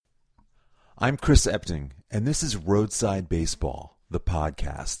I'm Chris Epting, and this is Roadside Baseball, the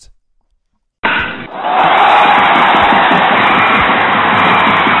podcast.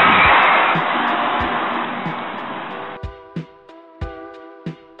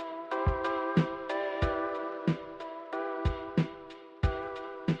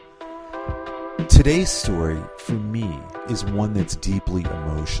 Today's story, for me, is one that's deeply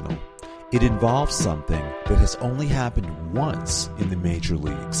emotional. It involves something that has only happened once in the major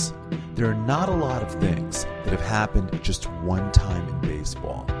leagues. There are not a lot of things that have happened just one time in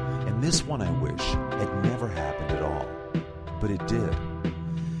baseball, and this one I wish had never happened at all. But it did.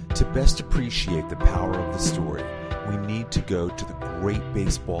 To best appreciate the power of the story, we need to go to the great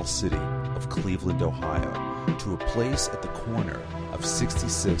baseball city of Cleveland, Ohio, to a place at the corner of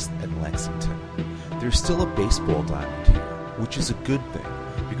 66th and Lexington. There's still a baseball diamond here, which is a good thing,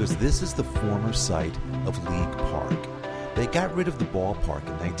 because this is the former site of League Park. They got rid of the ballpark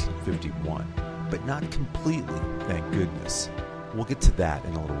in 1951, but not completely, thank goodness. We'll get to that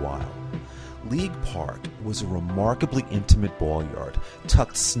in a little while. League Park was a remarkably intimate ball yard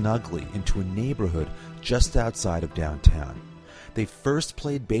tucked snugly into a neighborhood just outside of downtown. They first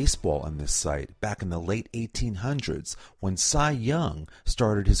played baseball on this site back in the late 1800s when Cy Young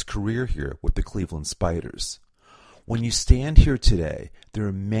started his career here with the Cleveland Spiders. When you stand here today, there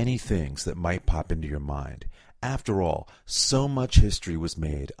are many things that might pop into your mind. After all, so much history was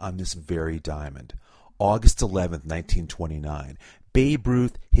made on this very diamond. August 11th, 1929, Babe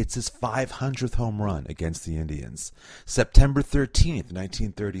Ruth hits his 500th home run against the Indians. September 13th,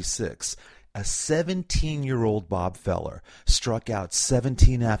 1936, a 17-year-old Bob Feller struck out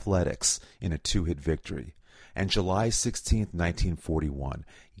 17 Athletics in a two-hit victory. And July 16, 1941,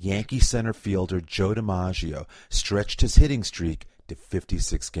 Yankee center fielder Joe DiMaggio stretched his hitting streak to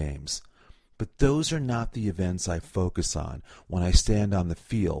 56 games. But those are not the events I focus on when I stand on the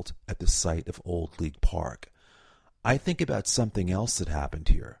field at the site of Old League Park. I think about something else that happened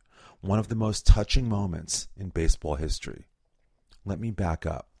here, one of the most touching moments in baseball history. Let me back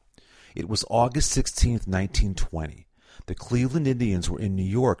up. It was August 16, 1920. The Cleveland Indians were in New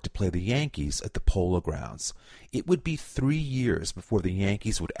York to play the Yankees at the Polo Grounds. It would be 3 years before the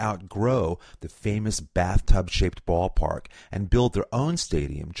Yankees would outgrow the famous bathtub-shaped ballpark and build their own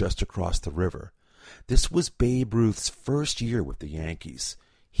stadium just across the river. This was Babe Ruth's first year with the Yankees.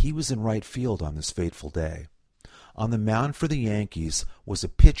 He was in right field on this fateful day. On the mound for the Yankees was a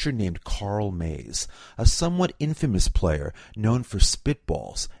pitcher named Carl Mays, a somewhat infamous player known for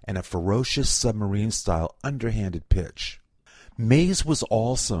spitballs and a ferocious submarine-style underhanded pitch. Mays was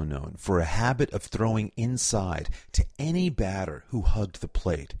also known for a habit of throwing inside to any batter who hugged the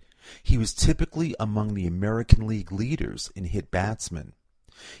plate. He was typically among the American League leaders in hit batsmen.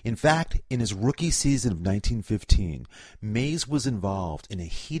 In fact, in his rookie season of 1915, Mays was involved in a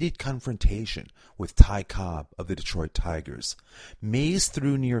heated confrontation with Ty Cobb of the Detroit Tigers. Mays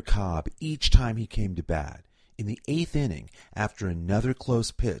threw near Cobb each time he came to bat. In the 8th inning, after another close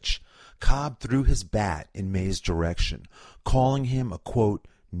pitch, Cobb threw his bat in Mays' direction, calling him a, quote,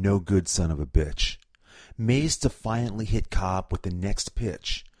 no good son of a bitch. Mays defiantly hit Cobb with the next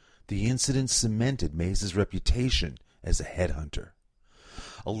pitch. The incident cemented Mays' reputation as a headhunter.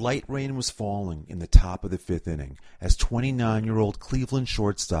 A light rain was falling in the top of the 5th inning as 29-year-old Cleveland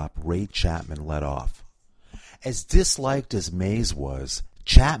shortstop Ray Chapman led off. As disliked as Mays was,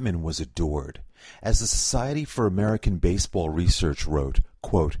 Chapman was adored. As the Society for American Baseball Research wrote,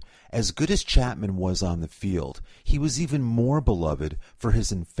 quote, as good as Chapman was on the field, he was even more beloved for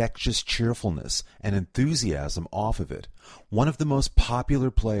his infectious cheerfulness and enthusiasm off of it. One of the most popular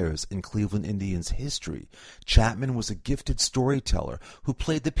players in Cleveland Indians history, Chapman was a gifted storyteller who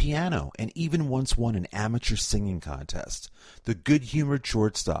played the piano and even once won an amateur singing contest. The good-humored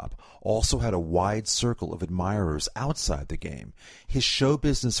shortstop also had a wide circle of admirers outside the game. His show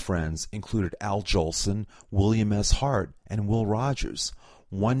business friends included Al Jolson, William S. Hart, and Will Rogers.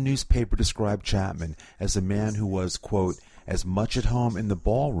 One newspaper described Chapman as a man who was, quote, as much at home in the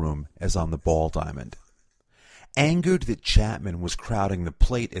ballroom as on the ball diamond. Angered that Chapman was crowding the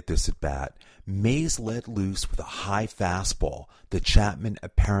plate at this at-bat, Mays let loose with a high fastball that Chapman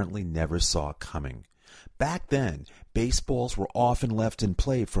apparently never saw coming. Back then, baseballs were often left in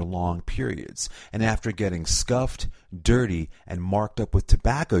play for long periods, and after getting scuffed, dirty, and marked up with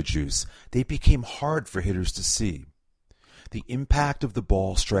tobacco juice, they became hard for hitters to see. The impact of the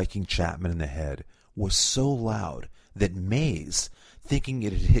ball striking Chapman in the head was so loud that Mays, thinking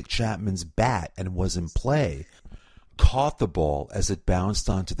it had hit Chapman's bat and was in play, caught the ball as it bounced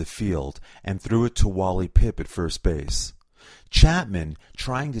onto the field and threw it to Wally Pipp at first base. Chapman,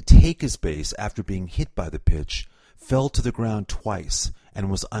 trying to take his base after being hit by the pitch, fell to the ground twice and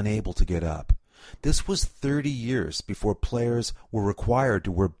was unable to get up. This was 30 years before players were required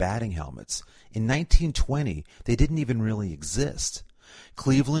to wear batting helmets. In 1920, they didn't even really exist.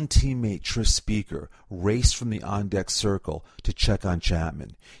 Cleveland teammate Tris Speaker raced from the on-deck circle to check on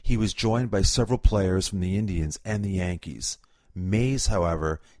Chapman. He was joined by several players from the Indians and the Yankees. Mays,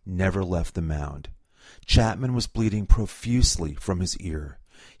 however, never left the mound. Chapman was bleeding profusely from his ear.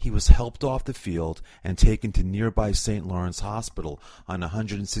 He was helped off the field and taken to nearby St. Lawrence Hospital on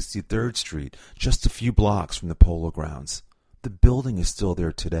 163rd Street, just a few blocks from the Polo Grounds. The building is still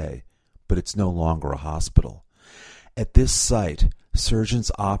there today, but it's no longer a hospital. At this site,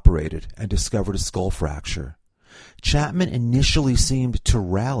 surgeons operated and discovered a skull fracture. Chapman initially seemed to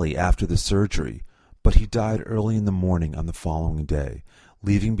rally after the surgery, but he died early in the morning on the following day,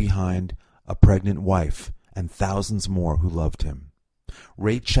 leaving behind a pregnant wife and thousands more who loved him.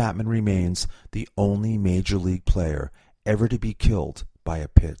 Ray Chapman remains the only major league player ever to be killed by a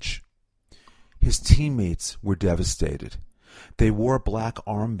pitch. His teammates were devastated. They wore black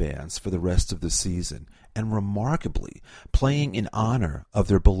armbands for the rest of the season, and remarkably, playing in honor of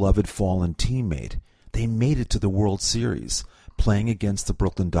their beloved fallen teammate, they made it to the World Series, playing against the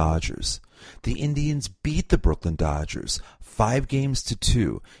Brooklyn Dodgers. The Indians beat the Brooklyn Dodgers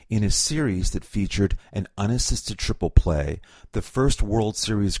 5-2 in a series that featured an unassisted triple play, the first World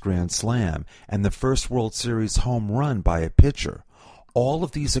Series Grand Slam, and the first World Series home run by a pitcher. All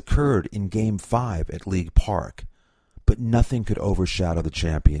of these occurred in Game 5 at League Park. But nothing could overshadow the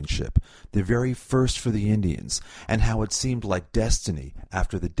championship, the very first for the Indians, and how it seemed like destiny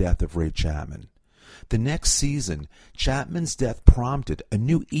after the death of Ray Chapman. The next season, Chapman's death prompted a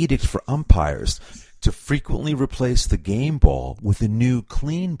new edict for umpires to frequently replace the game ball with a new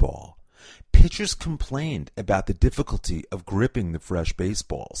clean ball. Pitchers complained about the difficulty of gripping the fresh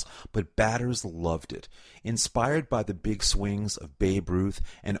baseballs, but batters loved it. Inspired by the big swings of Babe Ruth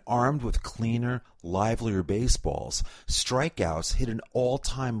and armed with cleaner, livelier baseballs, strikeouts hit an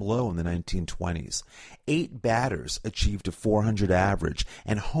all-time low in the 1920s. 8 batters achieved a .400 average,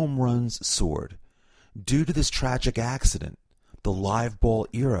 and home runs soared. Due to this tragic accident, the live ball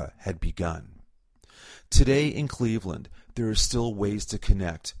era had begun. Today in Cleveland, there are still ways to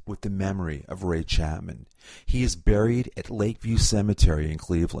connect with the memory of Ray Chapman. He is buried at Lakeview Cemetery in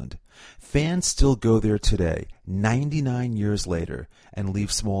Cleveland. Fans still go there today, 99 years later, and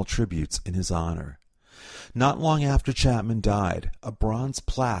leave small tributes in his honor. Not long after Chapman died, a bronze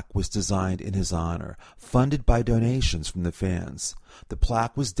plaque was designed in his honor, funded by donations from the fans. The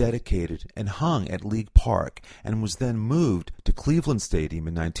plaque was dedicated and hung at League Park and was then moved to Cleveland Stadium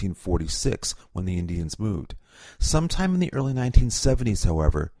in 1946 when the Indians moved. Sometime in the early 1970s,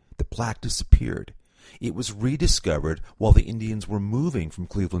 however, the plaque disappeared. It was rediscovered while the Indians were moving from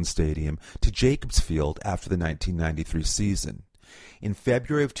Cleveland Stadium to Jacobs Field after the 1993 season. In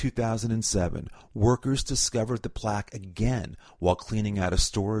February of 2007, workers discovered the plaque again while cleaning out a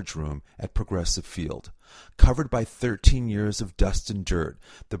storage room at Progressive Field. Covered by 13 years of dust and dirt,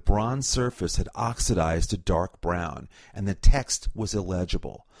 the bronze surface had oxidized to dark brown, and the text was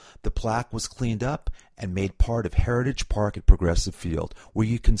illegible. The plaque was cleaned up and made part of Heritage Park at Progressive Field, where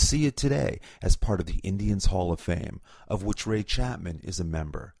you can see it today as part of the Indians Hall of Fame, of which Ray Chapman is a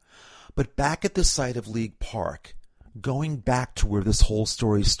member. But back at the site of League Park, going back to where this whole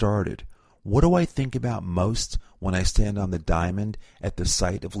story started, what do I think about most when I stand on the diamond at the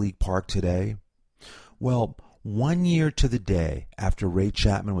site of League Park today? Well, 1 year to the day after Ray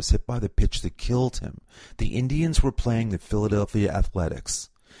Chapman was hit by the pitch that killed him, the Indians were playing the Philadelphia Athletics.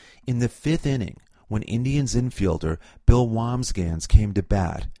 In the 5th inning, when Indians infielder Bill Wambsgans came to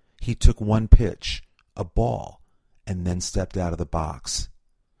bat, he took one pitch, a ball, and then stepped out of the box.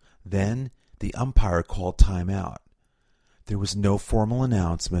 Then the umpire called timeout. There was no formal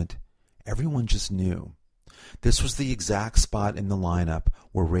announcement. Everyone just knew. This was the exact spot in the lineup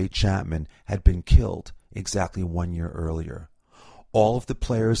where Ray Chapman had been killed exactly 1 year earlier. All of the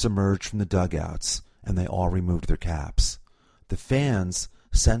players emerged from the dugouts, and they all removed their caps. The fans,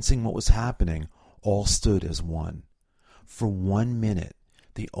 sensing what was happening, all stood as one. For 1 minute,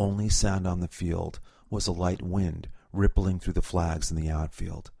 the only sound on the field was a light wind rippling through the flags in the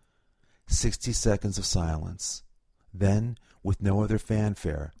outfield. 60 seconds of silence. Then, with no other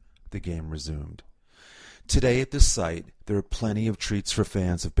fanfare, the game resumed. Today at this site, there are plenty of treats for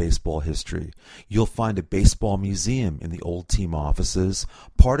fans of baseball history. You'll find a baseball museum in the old team offices,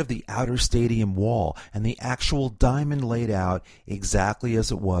 part of the outer stadium wall, and the actual diamond laid out exactly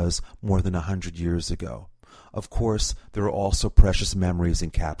as it was more than 100 years ago. Of course, there are also precious memories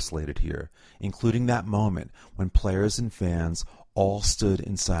encapsulated here, including that moment when players and fans all stood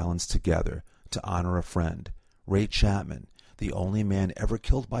in silence together to honor a friend, Ray Chapman, the only man ever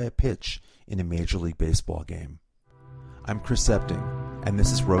killed by a pitch in a Major League Baseball game. I'm Chris Septing, and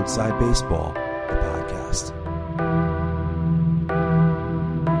this is Roadside Baseball